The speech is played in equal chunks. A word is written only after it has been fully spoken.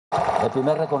El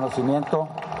primer reconocimiento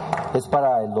es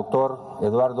para el doctor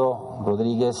Eduardo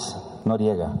Rodríguez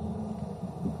Noriega.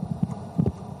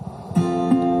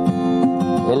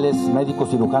 Él es médico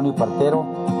cirujano y partero,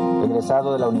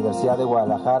 egresado de la Universidad de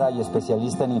Guadalajara y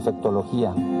especialista en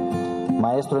infectología,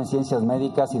 maestro en Ciencias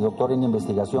Médicas y doctor en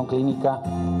Investigación Clínica,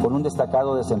 con un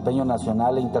destacado desempeño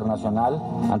nacional e internacional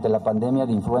ante la pandemia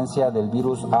de influencia del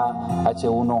virus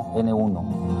H1N1.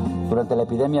 Durante la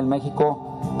epidemia en México,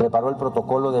 preparó el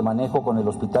protocolo de manejo con el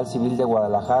Hospital Civil de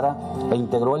Guadalajara e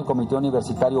integró el Comité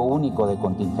Universitario Único de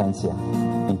Contingencia.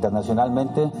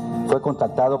 Internacionalmente, fue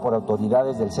contactado por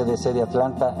autoridades del CDC de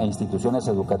Atlanta e instituciones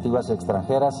educativas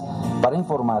extranjeras para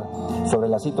informar sobre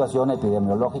la situación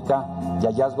epidemiológica y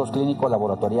hallazgos clínicos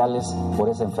laboratoriales por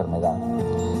esa enfermedad.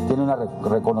 Tiene una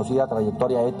reconocida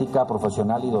trayectoria ética,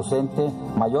 profesional y docente,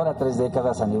 mayor a 3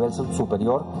 décadas a nivel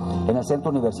superior, en el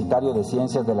Centro Universitario de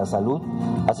Ciencias de la Salud,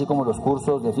 así como los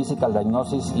cursos de Physical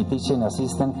Diagnosis y Teaching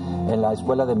Assistant en la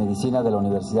Escuela de Medicina de la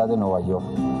Universidad de Nueva York.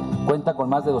 Cuenta con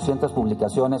más de 200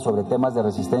 publicaciones sobre temas de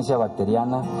resistencia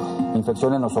bacteriana,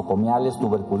 infecciones nosocomiales,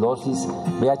 tuberculosis,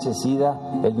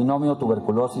 VIH-Sida, el binomio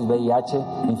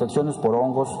tuberculosis-VIH, infecciones por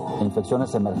hongos e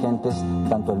infecciones emergentes,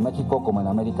 tanto en México como en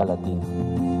América Latina.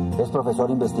 Es profesor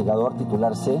investigador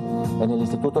titular C en el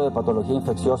Instituto de Patología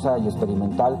Infecciosa y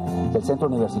Experimental del Centro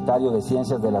Universitario de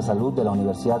Ciencias de la Salud de la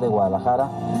Universidad de Guadalajara.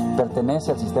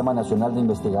 Pertenece al Sistema Nacional de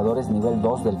Investigadores Nivel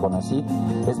 2 del CONACYT.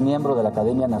 Es miembro de la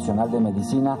Academia Nacional de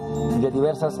Medicina y de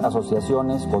diversas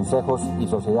asociaciones, consejos y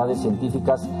sociedades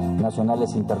científicas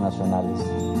nacionales e internacionales.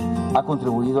 Ha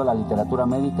contribuido a la literatura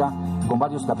médica con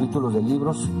varios capítulos de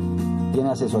libros. Tiene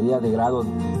asesoría de grado,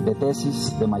 de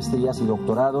tesis, de maestrías y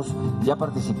doctorados y ha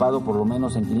participado por lo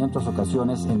menos en 500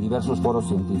 ocasiones en diversos foros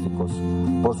científicos.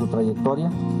 Por su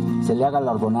trayectoria, se le ha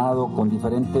galardonado con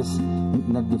diferentes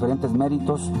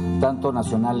méritos, tanto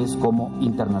nacionales como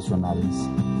internacionales.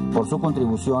 Por su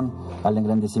contribución al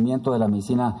engrandecimiento de la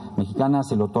medicina mexicana,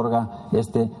 se le otorga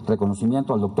este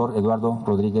reconocimiento al doctor Eduardo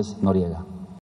Rodríguez Noriega.